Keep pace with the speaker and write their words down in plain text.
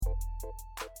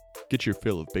Get your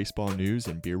fill of baseball news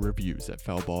and beer reviews at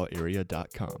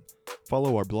foulballarea.com.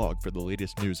 Follow our blog for the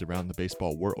latest news around the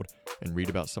baseball world and read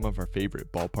about some of our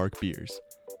favorite ballpark beers.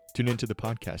 Tune into the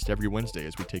podcast every Wednesday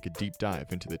as we take a deep dive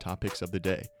into the topics of the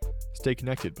day. Stay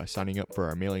connected by signing up for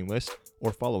our mailing list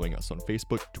or following us on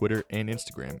Facebook, Twitter, and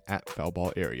Instagram at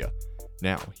foulballarea.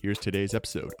 Now, here's today's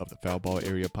episode of the Foul Ball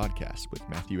Area podcast with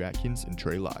Matthew Atkins and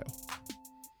Trey Lyle.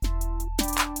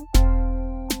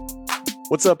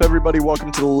 What's up, everybody?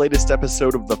 Welcome to the latest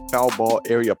episode of the Foul Ball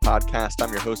Area podcast.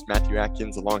 I'm your host, Matthew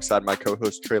Atkins, alongside my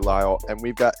co-host, Trey Lyle, and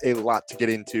we've got a lot to get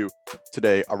into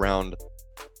today around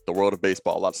the world of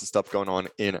baseball. Lots of stuff going on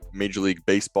in Major League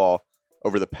Baseball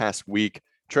over the past week.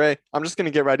 Trey, I'm just going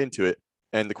to get right into it.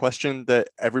 And the question that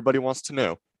everybody wants to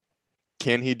know,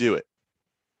 can he do it?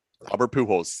 Albert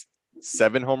Pujols,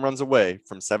 7 home runs away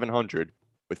from 700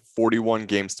 with 41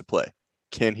 games to play.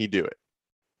 Can he do it?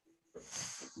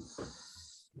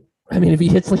 I mean, if he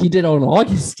hits like he did on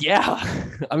August, yeah.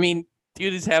 I mean,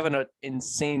 dude is having an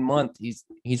insane month. He's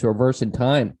reversing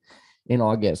time in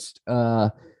August.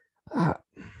 I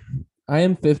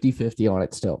am 50-50 on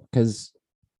it still because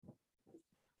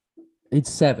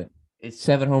it's 7. It's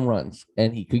 7 home runs,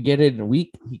 and he could get it in a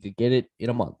week. He could get it in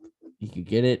a month. He could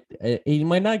get it. He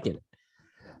might not get it.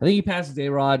 I think he passes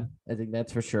A-Rod. I think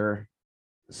that's for sure.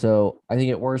 So I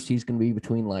think at worst he's going to be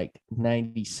between like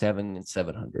 97 and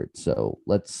 700. So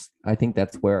I think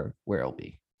that's where he'll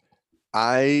be.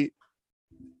 I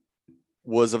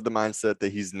was of the mindset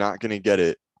that he's not going to get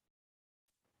it.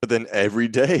 But then every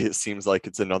day it seems like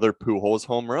it's another Pujols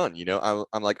home run. You know,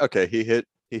 I'm like, okay, he hit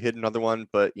another one,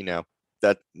 but you know,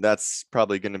 that's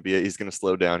probably going to be it. He's going to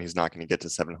slow down. He's not going to get to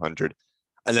 700.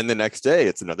 And then the next day,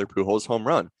 it's another Pujols home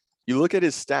run. You look at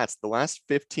his stats, the last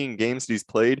 15 games that he's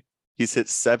played, he's hit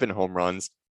 7 home runs.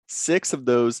 6 of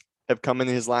those have come in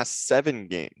his last 7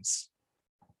 games.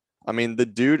 I mean, the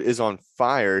dude is on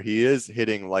fire. He is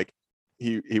hitting like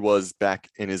he was back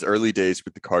in his early days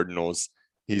with the Cardinals.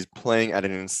 He's playing at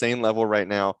an insane level right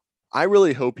now. I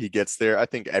really hope he gets there. I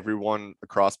think everyone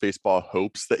across baseball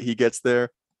hopes that he gets there.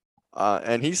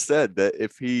 And he said that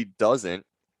if he doesn't,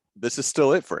 this is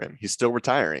still it for him. He's still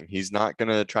retiring. He's not going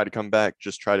to try to come back,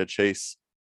 just try to chase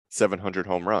 700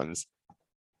 home runs,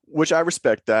 which I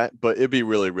respect that, but it'd be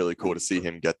really, really cool to see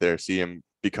him get there, see him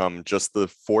become just the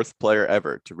 4th player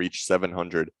ever to reach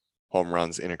 700 home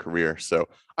runs in a career. So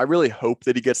I really hope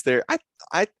that he gets there.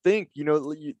 I think, you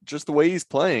know, just the way he's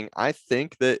playing, I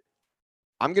think that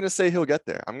I'm going to say he'll get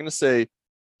there. I'm going to say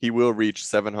he will reach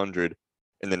 700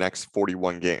 in the next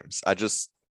 41 games.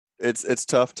 It's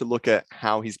tough to look at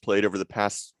how he's played over the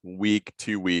past week,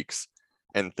 2 weeks,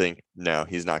 and think, no,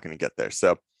 he's not going to get there.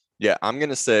 So, yeah, I'm going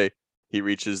to say he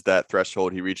reaches that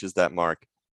threshold. He reaches that mark.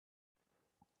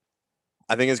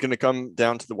 I think it's going to come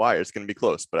down to the wire. It's going to be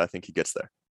close, but I think he gets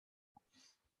there.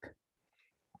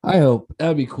 I hope. That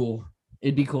would be cool.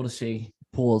 It'd be cool to see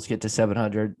Pujols get to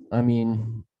 700. I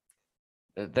mean,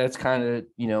 that's kind of,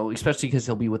 you know, especially because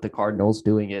he'll be with the Cardinals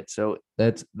doing it. So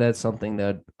that's something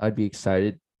that I'd be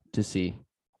excited to see.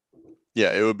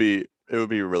 Yeah, it would be a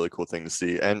really cool thing to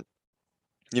see. And,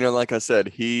 you know, like I said,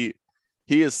 he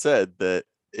has said that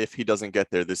if he doesn't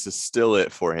get there, this is still it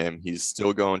for him. He's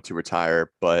still going to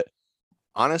retire. But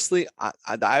honestly,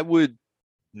 I would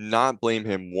not blame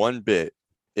him one bit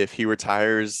if he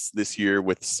retires this year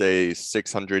with, say,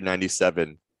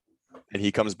 697 and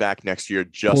he comes back next year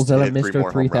just to hit 3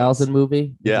 more Mr. 3000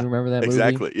 movie. Yeah, you remember that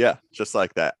exactly. movie? Yeah, just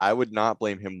like that. I would not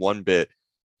blame him one bit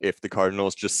if the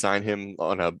Cardinals just sign him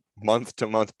on a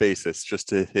month-to-month basis just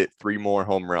to hit 3 more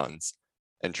home runs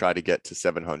and try to get to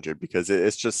 700, because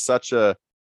it's just such a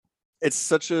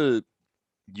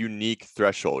unique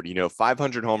threshold. You know,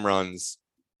 500 home runs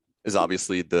is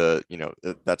obviously that's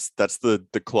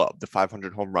the club, the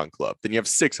 500 home run club. Then you have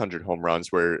 600 home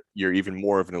runs where you're even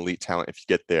more of an elite talent if you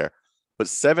get there. But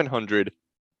 700,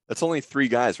 that's only 3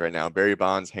 guys right now: Barry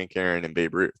Bonds, Hank Aaron, and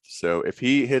Babe Ruth. So if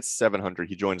he hits 700,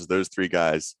 he joins those 3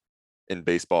 guys in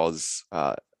baseball's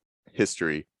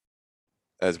history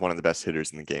as one of the best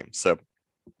hitters in the game. So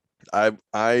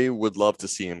I would love to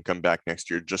see him come back next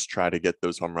year, just try to get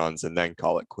those home runs and then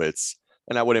call it quits.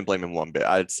 And I wouldn't blame him one bit.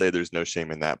 I'd say there's no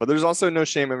shame in that. But there's also no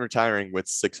shame in retiring with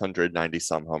 690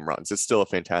 some home runs. It's still a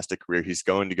fantastic career. He's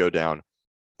going to go down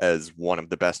as one of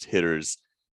the best hitters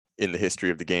in the history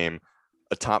of the game,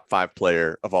 a top 5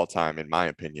 player of all time, in my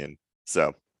opinion.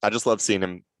 So I just love seeing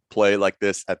him play like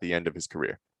this at the end of his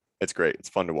career. It's great. It's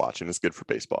fun to watch, and it's good for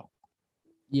baseball.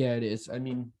 Yeah, it is. I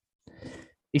mean,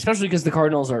 especially because the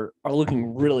Cardinals are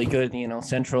looking really good in the NL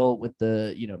Central with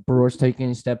the, Brewers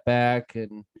taking a step back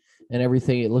and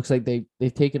everything. It looks like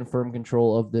they've taken firm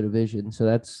control of the division. So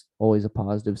that's always a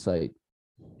positive sight.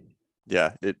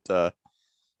 Yeah, it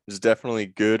is definitely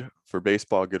good for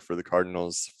baseball, good for the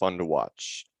Cardinals, fun to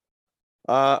watch.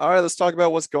 All right, let's talk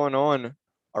about what's going on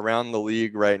around the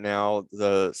league right now.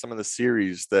 Some of the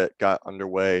series that got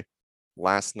underway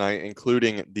last night,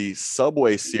 including the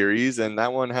Subway Series, and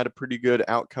that one had a pretty good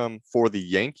outcome for the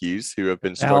Yankees, who have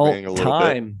been About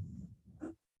time.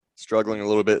 struggling a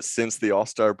little bit since the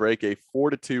All-Star break. A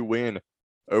 4-2 win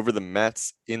over the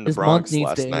Mets in the This month Bronx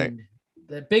needs to last night. end.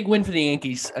 The big win for the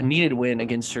Yankees, a needed win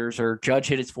against Scherzer. Judge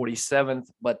hit his 47th,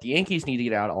 but the Yankees need to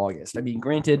get out of August. I mean,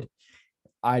 granted,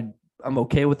 I'm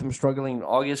okay with them struggling in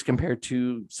August compared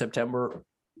to September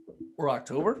or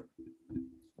October,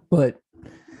 but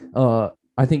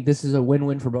I think this is a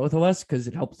win-win for both of us because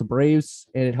it helps the Braves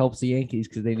and it helps the Yankees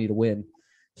because they need a win.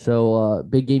 So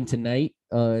big game tonight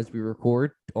as we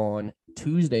record on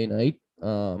Tuesday night.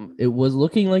 It was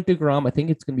looking like DeGrom. I think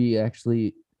it's going to be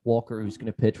actually Walker who's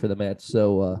going to pitch for the Mets.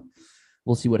 So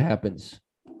we'll see what happens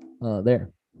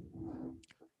there.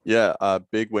 Yeah,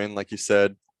 big win, like you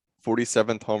said.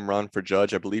 47th home run for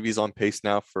Judge. I believe he's on pace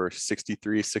now for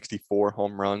 63, 64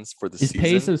 home runs for the His season.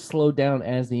 pace has slowed down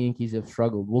as the Yankees have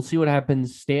struggled. We'll see what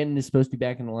happens. Stanton is supposed to be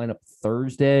back in the lineup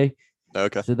Thursday.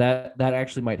 Okay. So that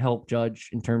actually might help Judge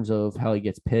in terms of how he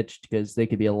gets pitched because they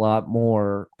could be a lot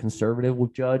more conservative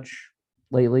with Judge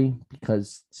lately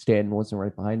because Stanton wasn't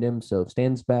right behind him. So if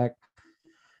Stanton's back,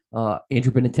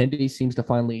 Andrew Benintendi seems to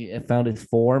finally have found his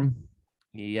form.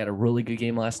 He had a really good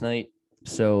game last night.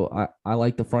 So I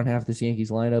like the front half of this Yankees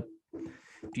lineup.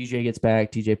 DJ gets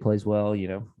back. DJ plays well.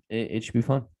 It should be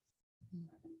fun.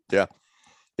 Yeah.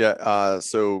 Yeah.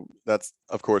 So that's,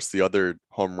 of course, the other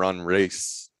home run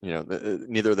race.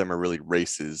 Neither of them are really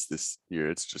races this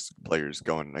year. It's just players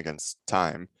going against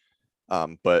time.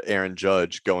 But Aaron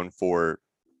Judge going for,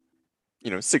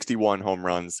 61 home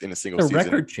runs in a single season. A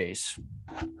record chase.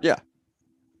 Yeah.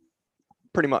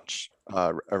 Pretty much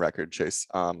a record chase.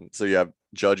 So you have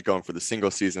Judge going for the single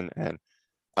season and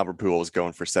Albert Pujols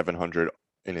going for 700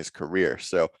 in his career.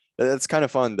 So it's kind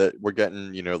of fun that we're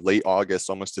getting, late August,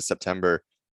 almost to September,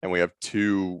 and we have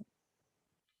two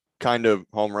kind of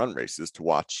home run races to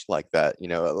watch like that.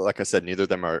 Like I said, neither of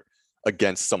them are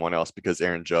against someone else because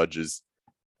Aaron Judge is,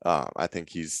 I think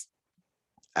he's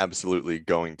absolutely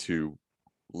going to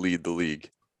lead the league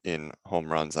in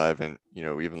home runs. I haven't,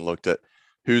 even looked at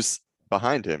who's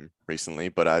behind him recently,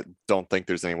 but I don't think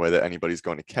there's any way that anybody's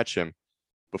going to catch him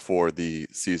before the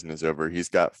season is over. He's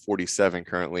got 47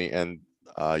 currently, and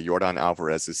Yordan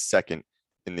Alvarez is second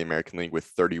in the American League with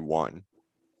 31.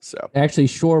 So actually,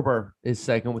 Schwarber is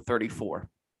second with 34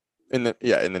 in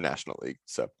the National League.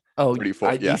 So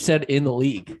 34. You said in the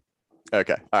league.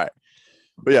 Okay, all right,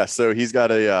 but yeah, so he's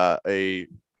got a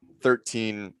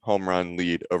 13 home run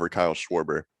lead over Kyle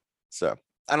Schwarber. So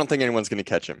I don't think anyone's going to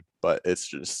catch him, but it's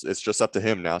just up to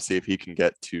him now. See if he can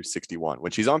get to 61,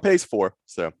 which he's on pace for.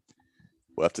 So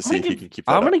we'll have to see if he can keep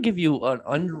that. I'm going to give you an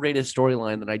underrated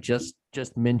storyline that I just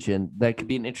mentioned that could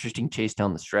be an interesting chase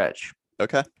down the stretch.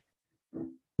 Okay.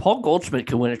 Paul Goldschmidt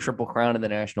could win a Triple Crown in the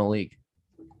National League.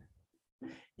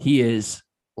 He is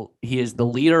the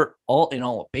leader in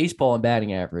all of baseball and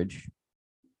batting average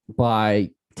by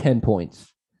 10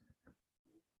 points.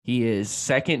 He is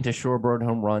second to Schwarber in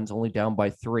home runs, only down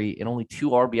by 3, and only 2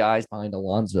 RBIs behind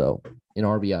Alonso in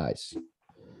RBIs.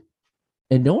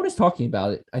 And no one is talking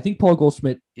about it. I think Paul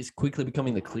Goldschmidt is quickly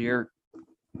becoming the clear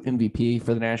MVP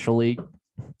for the National League.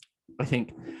 I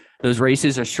think those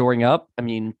races are shoring up. I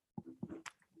mean,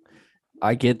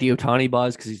 I get the Ohtani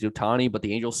buzz because he's Ohtani, but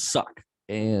the Angels suck.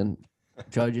 And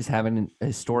Judge is having a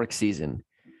historic season.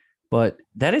 But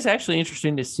that is actually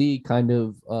interesting to see kind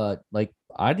of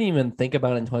I didn't even think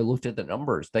about it until I looked at the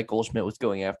numbers that Goldschmidt was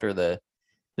going after the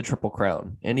Triple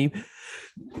Crown. And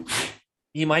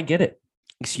he might get it.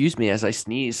 Excuse me as I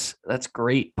sneeze. That's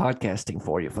great podcasting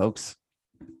for you, folks.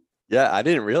 Yeah, I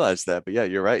didn't realize that, but yeah,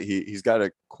 you're right. He's got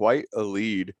quite a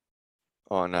lead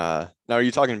on now are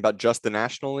you talking about just the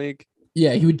National League?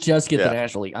 Yeah, he would just get the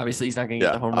National League. Obviously, he's not going to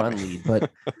get the home run lead,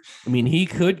 but I mean, he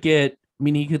could lead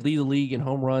the league in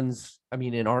home runs. I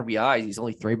mean, in RBIs, he's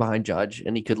only 3 behind Judge,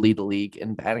 and he could lead the league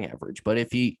in batting average. But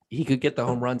if he could get the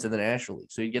home runs in the National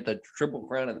League, so you get the Triple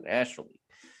Crown in the National League.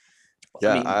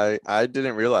 Yeah, I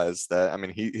didn't realize that. I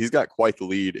mean, he's got quite the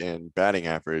lead in batting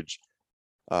average.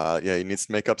 He needs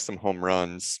to make up some home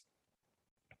runs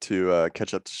to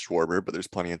catch up to Schwarber, but there's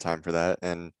plenty of time for that.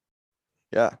 And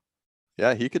yeah,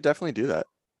 he could definitely do that.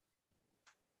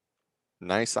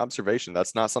 Nice observation.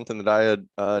 That's not something that I had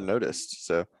noticed.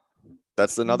 So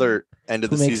that's another end of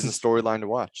the season storyline to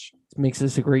watch. Makes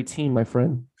this a great team, my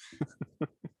friend.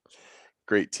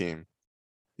 Great team.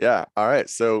 Yeah. All right.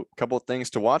 So a couple of things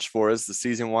to watch for as the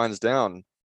season winds down.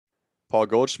 Paul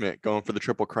Goldschmidt going for the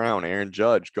Triple Crown. Aaron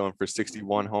Judge going for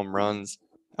 61 home runs.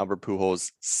 Albert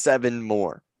Pujols, 7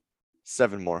 more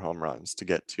home runs to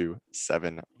get to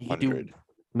 700. You could do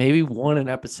maybe one an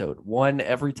episode, one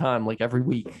every time, like every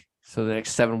week. So the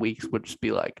next 7 weeks would just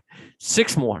be like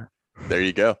 6 more. There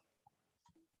you go.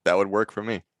 That would work for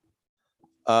me.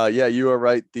 Yeah, you are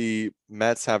right. The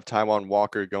Mets have Taijuan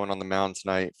Walker going on the mound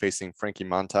tonight, facing Frankie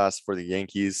Montas for the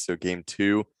Yankees. So game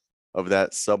 2 of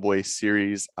that Subway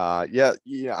Series. Yeah,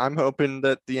 I'm hoping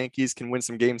that the Yankees can win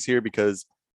some games here because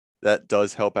that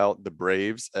does help out the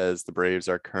Braves, as the Braves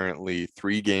are currently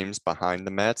 3 games behind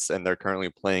the Mets, and they're currently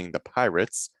playing the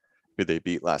Pirates, who they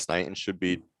beat last night, and should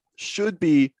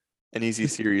be an easy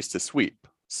series to sweep.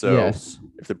 So yes,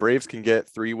 if the Braves can get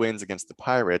 3 wins against the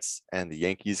Pirates and the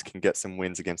Yankees can get some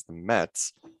wins against the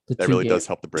Mets, that really does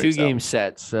help the Braves 2-game out.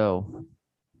 set. So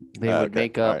they would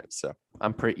make up. Right, so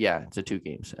it's a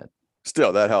 2-game set.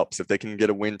 Still, that helps. If they can get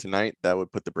a win tonight, that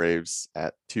would put the Braves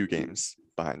at 2 games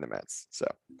behind the Mets. So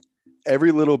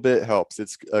every little bit helps.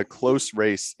 It's a close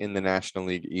race in the National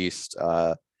League East.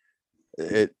 The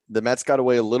Mets got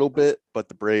away a little bit, but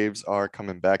the Braves are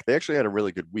coming back. They actually had a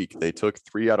really good week. They took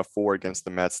 3 out of 4 against the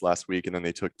Mets last week, and then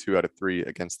they took 2 out of 3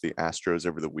 against the Astros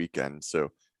over the weekend. So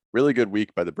really good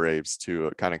week by the Braves to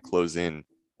kind of close in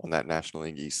on that National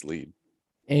League East lead.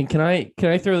 And can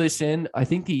I throw this in? I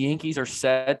think the Yankees are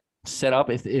set up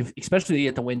if especially they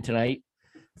get the win tonight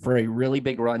for a really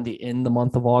big run to end the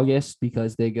month of August,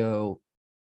 because they go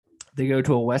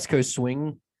to a West Coast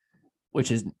swing,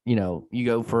 which is, you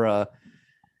go for a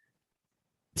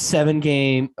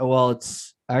 7-game, well,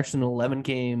 it's actually an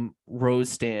 11-game road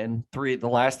stand. The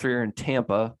last 3 are in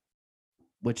Tampa,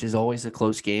 which is always a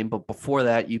close game. But before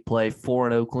that, you play 4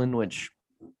 in Oakland, which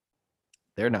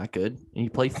they're not good. And you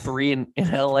play 3 in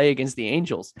LA against the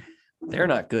Angels. They're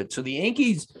not good. So the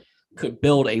Yankees could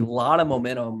build a lot of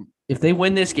momentum. If they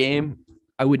win this game,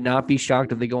 I would not be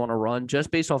shocked if they go on a run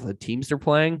just based off the teams they're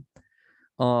playing.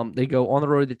 They go on the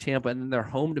road to Tampa, and then they're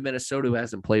home to Minnesota, who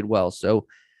hasn't played well. So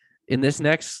in this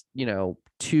next,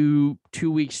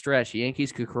 2-week stretch, the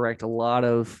Yankees could correct a lot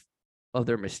of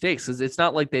their mistakes, because it's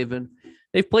not like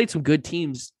they've played some good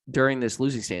teams during this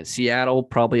losing stand. Seattle,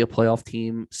 probably a playoff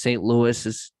team. St.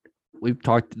 Louis we've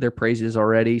talked their praises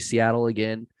already. Seattle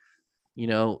again.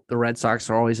 The Red Sox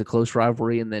are always a close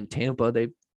rivalry, and then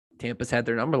Tampa's had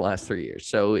their number the last 3 years.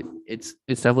 So it's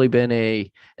definitely been and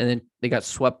then they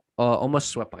got almost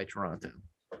swept by Toronto,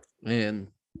 and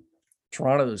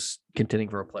Toronto's contending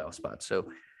for a playoff spot. So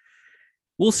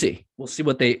we'll see. We'll see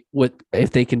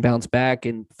if they can bounce back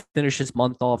and finish this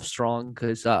month off strong,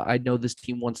 because I know this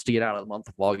team wants to get out of the month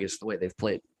of August the way they've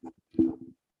played.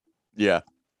 Yeah.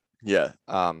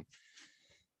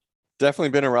 Definitely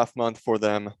been a rough month for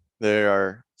them. They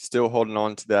are still holding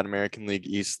on to that American League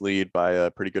East lead by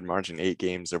a pretty good margin, 8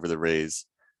 games over the Rays.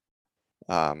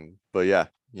 But yeah,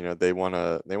 they want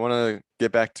to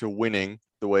get back to winning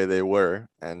the way they were,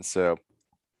 and so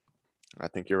I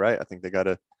think you're right. I think they got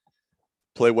to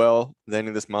play well the end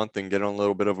of this month and get on a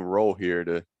little bit of a roll here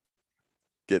to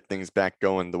get things back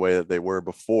going the way that they were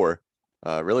before,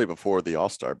 really before the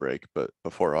All-Star break, but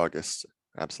before August.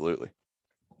 Absolutely.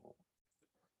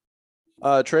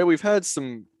 Trey, we've had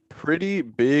some pretty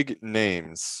big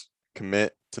names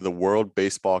commit to the World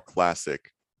Baseball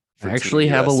Classic. I actually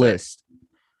have a list.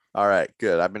 All right,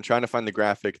 good. I've been trying to find the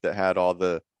graphic that had all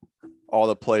the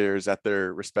players at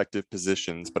their respective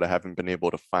positions, but I haven't been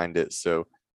able to find it. So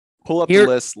pull up the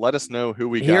list. Let us know who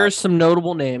we got. Here's some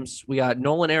notable names. We got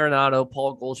Nolan Arenado,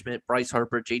 Paul Goldschmidt, Bryce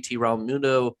Harper, JT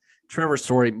Realmuto, Trevor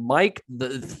Story, Mike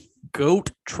the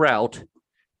Goat Trout,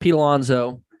 Pete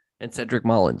Alonso, and Cedric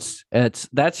Mullins. That's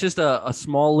just a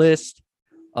small list.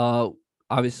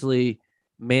 Obviously,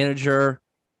 manager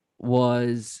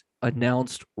was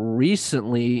announced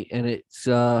recently, and it's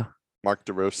Mark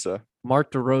DeRosa.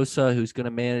 Mark DeRosa, who's going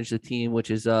to manage the team, which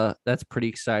is that's pretty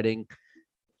exciting.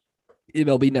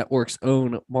 MLB Network's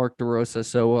own Mark DeRosa.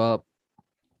 So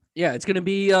yeah, it's gonna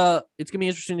be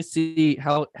interesting to see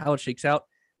how it shakes out.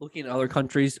 Looking at other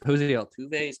countries, Jose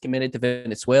Altuve is committed to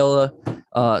Venezuela.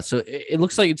 So it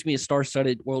looks like it's gonna be a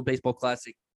star-studded World Baseball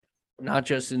Classic, not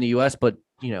just in the U.S., but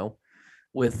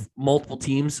with multiple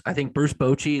teams. I think Bruce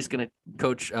Bochy is going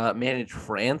to manage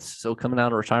France. So coming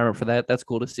out of retirement for that's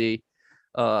cool to see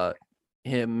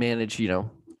him manage, the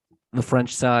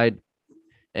French side.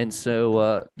 And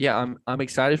so, yeah, I'm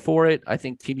excited for it. I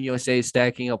think Team USA is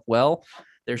stacking up well.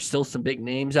 There's still some big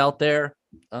names out there.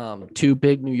 2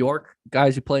 big New York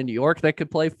guys who play in New York that could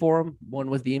play for them. One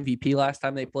was the MVP last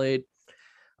time they played.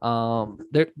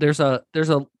 There's a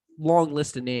long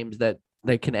list of names that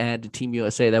can add to Team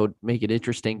USA that would make it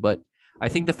interesting. But I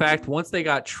think the fact once they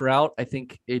got Trout, I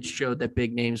think it showed that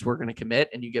big names were going to commit,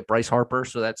 and you get Bryce Harper,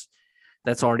 so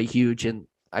that's already huge. And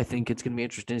I think it's going to be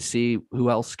interesting to see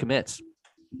who else commits.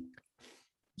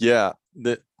 Yeah,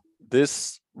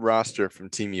 this roster from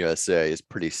Team USA is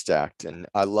pretty stacked, and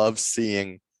I love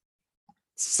seeing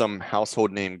some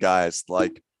household name guys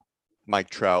like Mike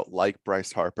Trout, like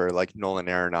Bryce Harper, like Nolan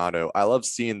Arenado. I love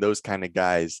seeing those kind of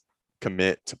guys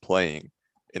commit to playing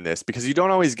in this because you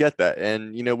don't always get that.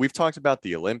 And, we've talked about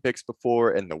the Olympics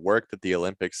before and the work that the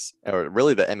Olympics, or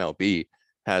really the MLB,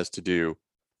 has to do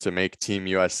to make Team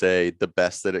USA the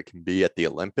best that it can be at the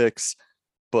Olympics.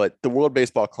 But the World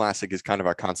Baseball Classic is kind of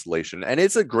our consolation, and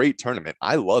it's a great tournament.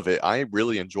 I love it. I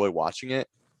really enjoy watching it.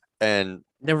 And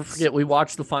never forget, we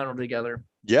watched the final together.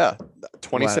 Yeah,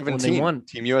 when they 2017 won.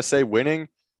 Team USA winning.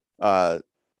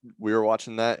 We were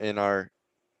watching that in our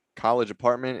college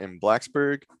apartment in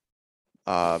Blacksburg.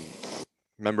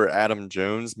 Remember Adam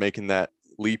Jones making that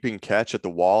leaping catch at the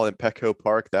wall in Petco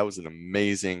Park? That was an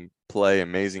amazing play,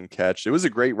 amazing catch. It was a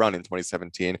great run in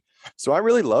 2017. So I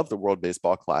really love the World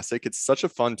Baseball Classic. It's such a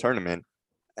fun tournament.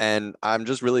 And I'm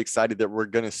just really excited that we're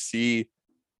going to see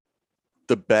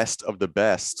the best of the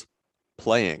best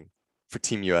playing for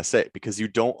Team USA, because you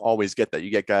don't always get that. You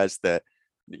get guys that,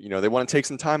 they want to take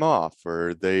some time off,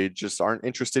 or they just aren't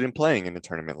interested in playing in a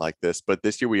tournament like this. But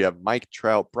this year we have Mike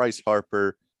Trout, Bryce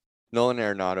Harper, Nolan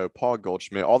Arenado, Paul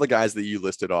Goldschmidt, all the guys that you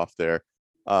listed off there.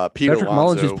 Pete Cedric Alonso,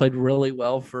 Mullins has played really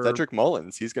well for Cedric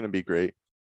Mullins. He's going to be great.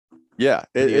 Yeah,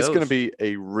 it's going to be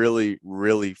a really,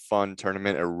 really fun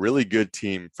tournament, a really good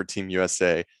team for Team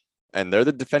USA. And they're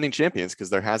the defending champions because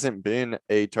there hasn't been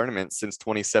a tournament since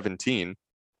 2017.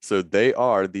 So they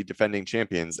are the defending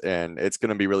champions, and it's going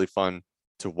to be really fun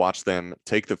to watch them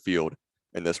take the field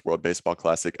in this World Baseball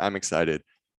Classic. I'm excited.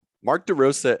 Mark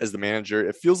DeRosa as the manager,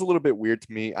 it feels a little bit weird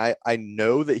to me. I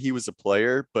know that he was a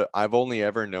player, but I've only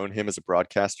ever known him as a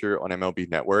broadcaster on MLB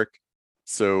Network.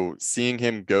 So seeing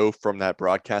him go from that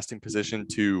broadcasting position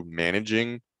to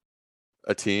managing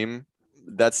a team,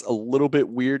 that's a little bit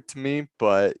weird to me,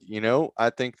 but I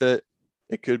think that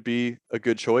it could be a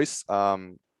good choice.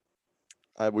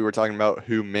 We were talking about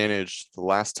who managed the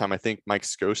last time. I think Mike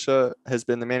Scotia has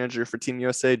been the manager for Team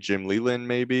USA. Jim Leland,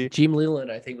 maybe. Jim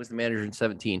Leland, I think, was the manager in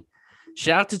 17.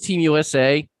 Shout out to Team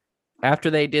USA. After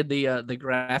they did the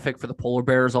graphic for the polar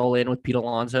bears all in with Pete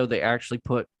Alonso, they actually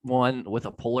put one with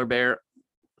a polar bear.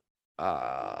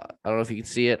 I don't know if you can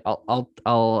see it.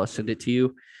 I'll send it to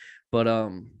you, but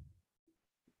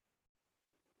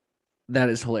that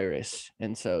is hilarious.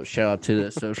 And so shout out to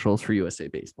the socials for USA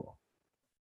Baseball.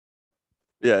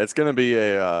 Yeah, it's going to be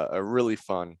a really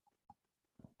fun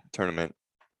tournament.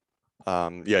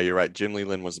 Yeah, you're right. Jim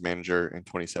Leland was manager in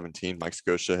 2017. Mike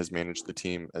Scotia has managed the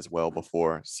team as well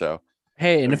before. So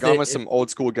hey, and they've gone with some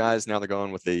old school guys. Now they're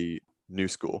going with a new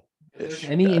school.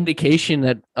 Any indication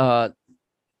that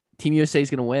Team USA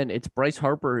is going to win? It's Bryce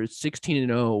Harper,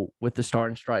 16-0 with the Star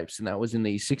and Stripes, and that was in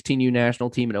the 16U national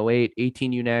team in 08,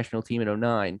 18U national team in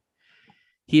 09.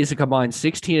 He is a combined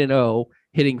 16-0,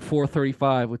 hitting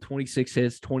 .435 with 26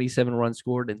 hits, 27 runs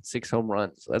scored, and 6 home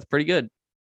runs. So that's pretty good.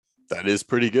 That is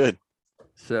pretty good.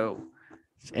 So,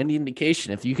 any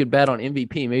indication, if you could bet on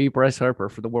MVP, maybe Bryce Harper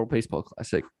for the World Baseball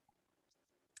Classic.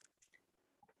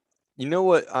 You know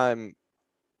what?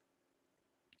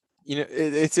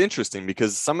 It's interesting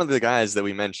because some of the guys that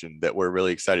we mentioned that we're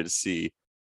really excited to see,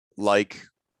 like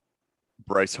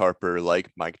Bryce Harper,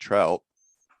 like Mike Trout,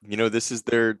 this is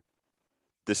their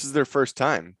first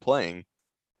time playing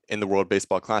in the World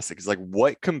Baseball Classic. It's like,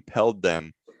 what compelled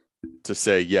them to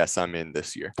say, yes, I'm in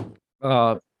this year?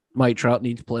 Mike Trout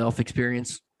needs playoff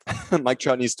experience. Mike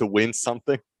Trout needs to win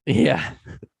something. Yeah.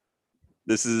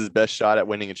 This is his best shot at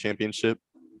winning a championship.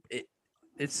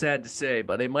 It's sad to say,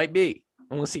 but it might be,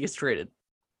 unless he gets traded.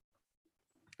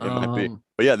 It might be.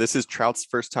 But yeah, this is Trout's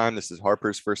first time. This is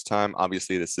Harper's first time.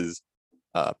 Obviously, this is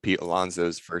Pete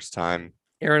Alonso's first time.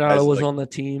 Arenado was on the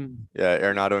team. Yeah,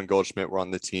 Arenado and Goldschmidt were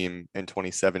on the team in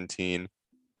 2017.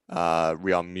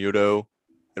 Real Muto,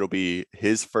 it'll be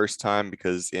his first time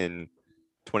because in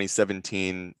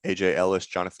 2017, AJ Ellis,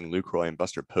 Jonathan Lucroy, and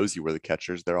Buster Posey were the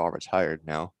catchers. They're all retired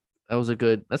now. That's a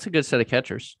good set of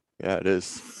catchers. Yeah, it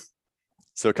is.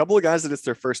 So a couple of guys that it's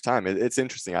their first time. It's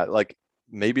interesting.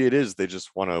 Maybe it is they just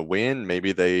want to win.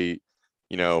 Maybe they,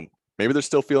 maybe they're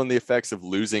still feeling the effects of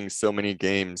losing so many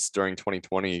games during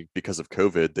 2020 because of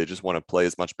COVID. They just want to play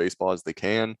as much baseball as they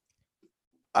can.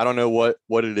 I don't know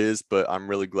what it is, but I'm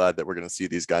really glad that we're going to see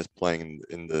these guys playing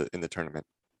in the tournament.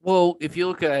 Well, if you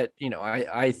look at,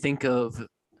 I think of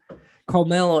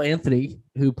Carmelo Anthony,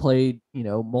 who played,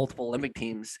 multiple Olympic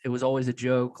teams, it was always a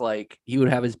joke. Like he would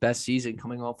have his best season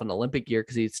coming off an Olympic year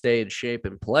because he'd stay in shape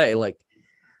and play. Like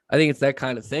I think it's that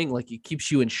kind of thing. Like it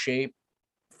keeps you in shape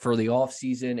for the off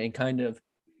season and kind of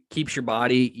keeps your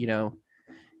body,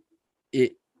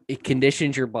 it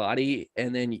conditions your body,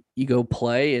 and then you go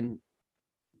play, and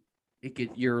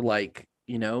you're like,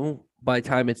 by the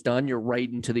time it's done, you're right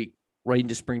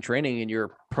into spring training, and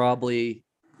you're probably,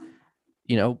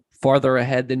 farther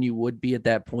ahead than you would be at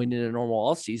that point in a normal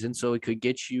off season. So it could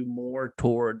get you more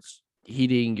towards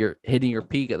hitting your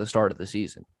peak at the start of the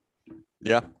season.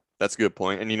 Yeah, that's a good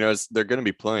point. And they're going to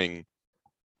be playing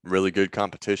really good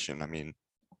competition. I mean,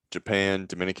 Japan,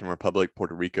 Dominican Republic,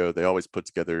 Puerto Rico, they always put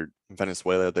together,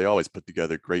 Venezuela, they always put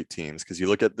together great teams, because you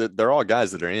look at they're all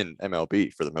guys that are in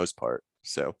MLB for the most part.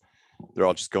 So they're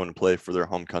all just going to play for their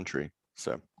home country.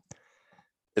 So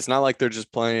it's not like they're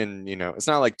just playing, it's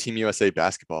not like Team USA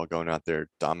basketball going out there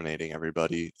dominating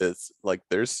everybody. It's like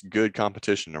there's good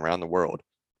competition around the world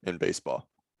in baseball.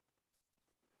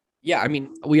 Yeah, I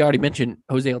mean, we already mentioned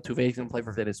Jose Altuve is going to play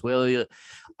for Venezuela.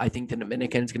 I think the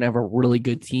Dominican's going to have a really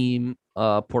good team.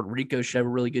 Puerto Rico should have a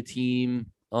really good team.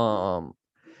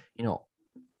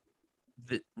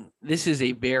 This is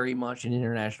a very much an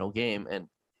international game, and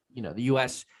the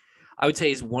U.S. I would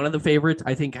say is one of the favorites.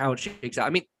 I think how it shakes out. I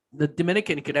mean, the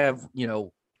Dominican could have,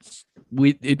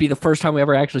 it'd be the first time we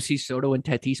ever actually see Soto and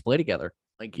Tatis play together.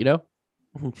 Like,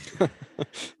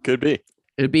 could be.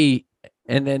 It'd be.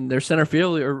 And then their center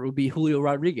fielder would be Julio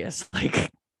Rodriguez. Like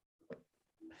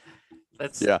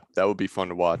that would be fun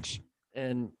to watch.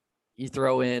 And you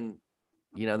throw in,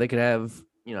 they could have,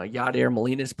 Yadier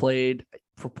Molina's played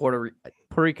for Puerto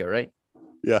Rico, right?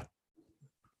 Yeah.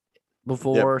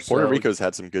 Before Puerto Rico's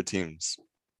had some good teams.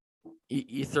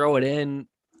 You throw it in.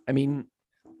 I mean,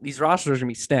 these rosters are gonna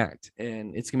be stacked,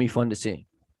 and it's gonna be fun to see.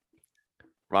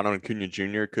 Ronald Acuna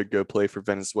Jr. could go play for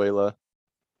Venezuela.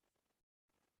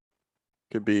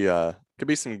 Could be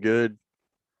some good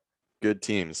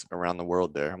teams around the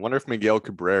world there. I wonder if Miguel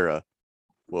Cabrera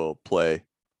will play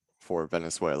for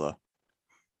Venezuela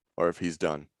or if he's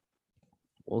done.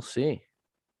 We'll see.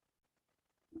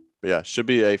 But yeah, should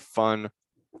be a fun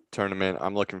tournament.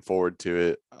 I'm looking forward to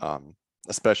it.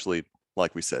 Especially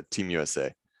like we said, Team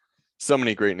USA. So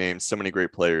many great names, so many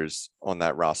great players on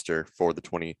that roster for the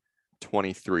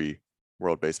 2023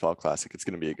 World Baseball Classic. It's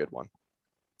going to be a good one.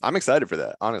 I'm excited for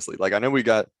that, honestly. Like I know we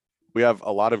have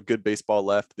a lot of good baseball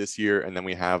left this year, and then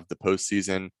we have the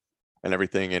postseason and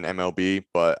everything in MLB,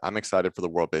 but I'm excited for the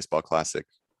World Baseball Classic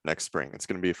next spring. It's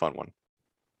going to be a fun one.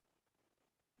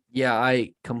 Yeah,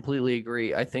 I completely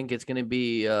agree. I think it's going to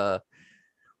be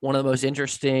one of the most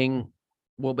interesting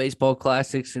World Baseball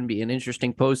Classics and be an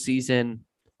interesting postseason.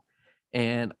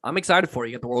 And I'm excited for it.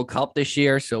 You got the World Cup this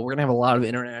year, so we're going to have a lot of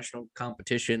international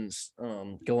competitions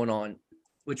going on,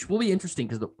 which will be interesting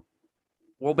because the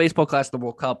World Baseball Classic, the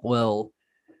World Cup will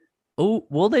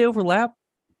they overlap?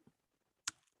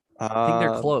 I think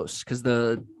they're close because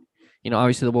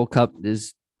obviously the World Cup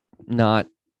is not,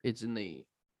 it's in the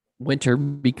winter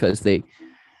because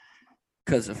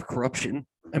of corruption.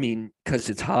 I mean, because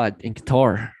it's hot in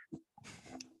Qatar.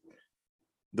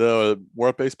 The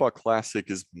World Baseball Classic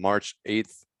is March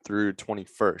 8th through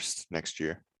 21st next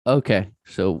year. Okay,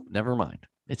 so never mind.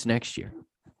 It's next year.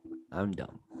 I'm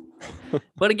dumb.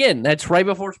 But again, that's right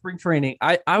before spring training.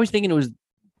 I was thinking it was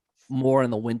more in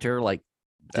the winter, like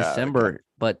December, okay.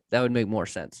 But that would make more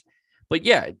sense. But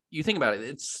yeah, you think about it,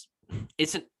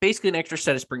 it's basically an extra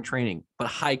set of spring training, but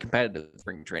high competitive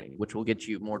spring training, which will get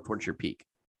you more towards your peak.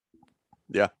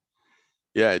 Yeah,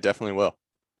 it definitely will.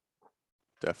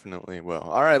 Definitely will.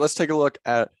 All right, let's take a look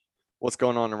at what's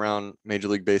going on around Major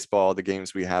League Baseball, the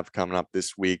games we have coming up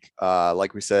this week.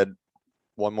 Like we said,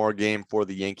 one more game for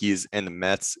the Yankees and the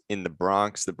Mets in the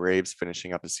Bronx. The Braves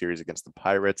finishing up a series against the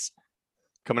Pirates.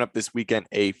 Coming up this weekend,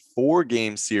 a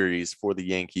 4-game series for the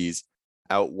Yankees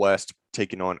out west,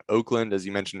 taking on Oakland. As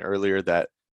you mentioned earlier, that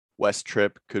west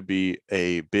trip could be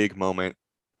a big moment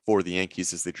for the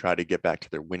Yankees as they try to get back to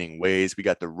their winning ways. We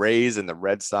got the Rays and the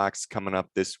Red Sox coming up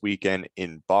this weekend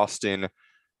in Boston.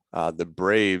 The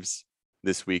Braves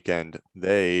this weekend,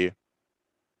 they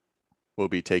will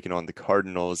be taking on the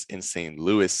Cardinals in St.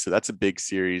 Louis. So that's a big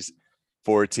series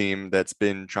for a team that's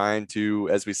been trying to,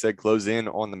 as we said, close in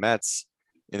on the Mets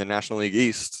in the National League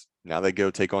East. Now they go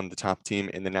take on the top team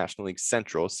in the National League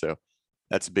Central. So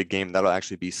that's a big game. That'll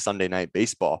actually be Sunday Night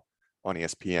Baseball on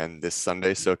ESPN this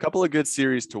Sunday. So a couple of good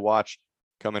series to watch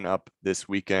coming up this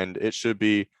weekend. It should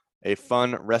be a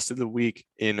fun rest of the week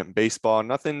in baseball.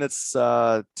 Nothing that's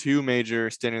too major,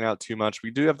 standing out too much.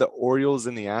 We do have the Orioles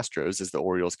and the Astros as the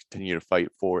Orioles continue to fight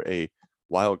for a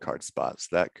wild card spots.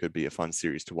 That could be a fun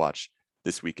series to watch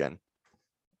this weekend.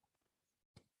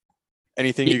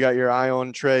 Anything you got your eye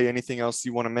on, Trey? Anything else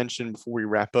you want to mention before we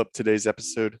wrap up today's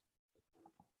episode?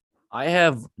 I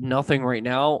have nothing right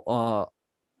now.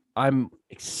 I'm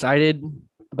excited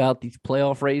about these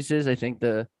playoff races. I think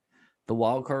the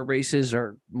wild card races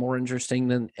are more interesting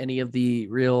than any of the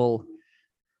real,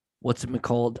 what's it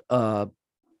called,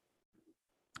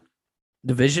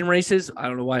 division races. I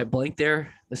don't know why I blanked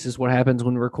there. This is what happens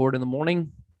when we record in the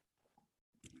morning,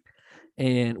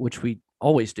 and which we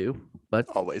always do, but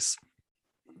always.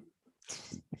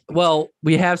 Well,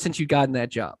 we have since you gotten that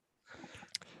job.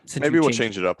 Maybe we'll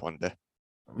change it up one day.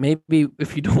 Maybe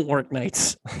if you don't work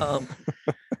nights.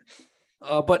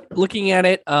 But looking at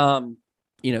it,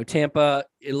 Tampa,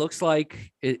 it looks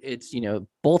like it's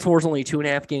Baltimore's only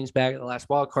 2.5 games back at the last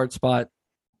wild card spot.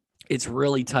 It's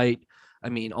really tight. I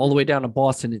mean, all the way down to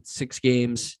Boston, it's 6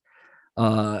 games.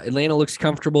 Atlanta looks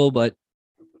comfortable, but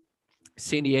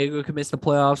San Diego could miss the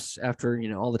playoffs after,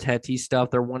 all the Tatis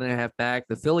stuff. They're 1.5 back.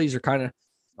 The Phillies are kind of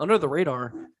under the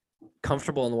radar,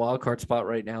 comfortable in the wild card spot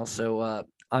right now. So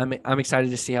I'm excited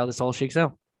to see how this all shakes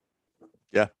out.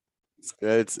 Yeah,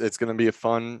 it's going to be a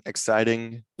fun,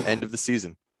 exciting end of the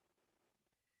season.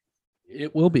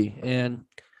 It will be, and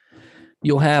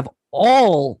you'll have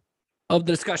all of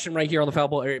the discussion right here on the Foul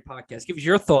Ball Area Podcast. Give us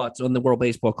your thoughts on the World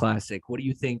Baseball Classic. What do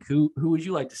you think? Who would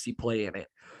you like to see play in it?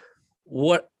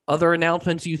 What other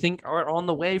announcements do you think are on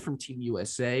the way from Team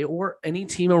USA or any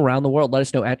team around the world? Let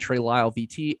us know at Trey Lyle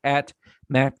VT, at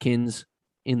Matkins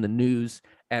in the news,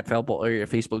 at Foul Ball Area,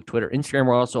 Facebook, Twitter, Instagram.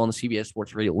 We're also on the CBS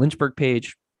Sports Radio Lynchburg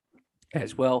page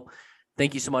as well.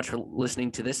 Thank you so much for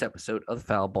listening to this episode of the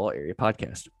Foul Ball Area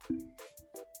Podcast.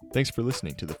 Thanks for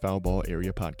listening to the Foul Ball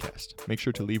Area Podcast. Make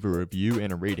sure to leave a review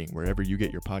and a rating wherever you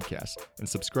get your podcasts, and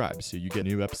subscribe so you get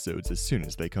new episodes as soon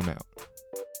as they come out.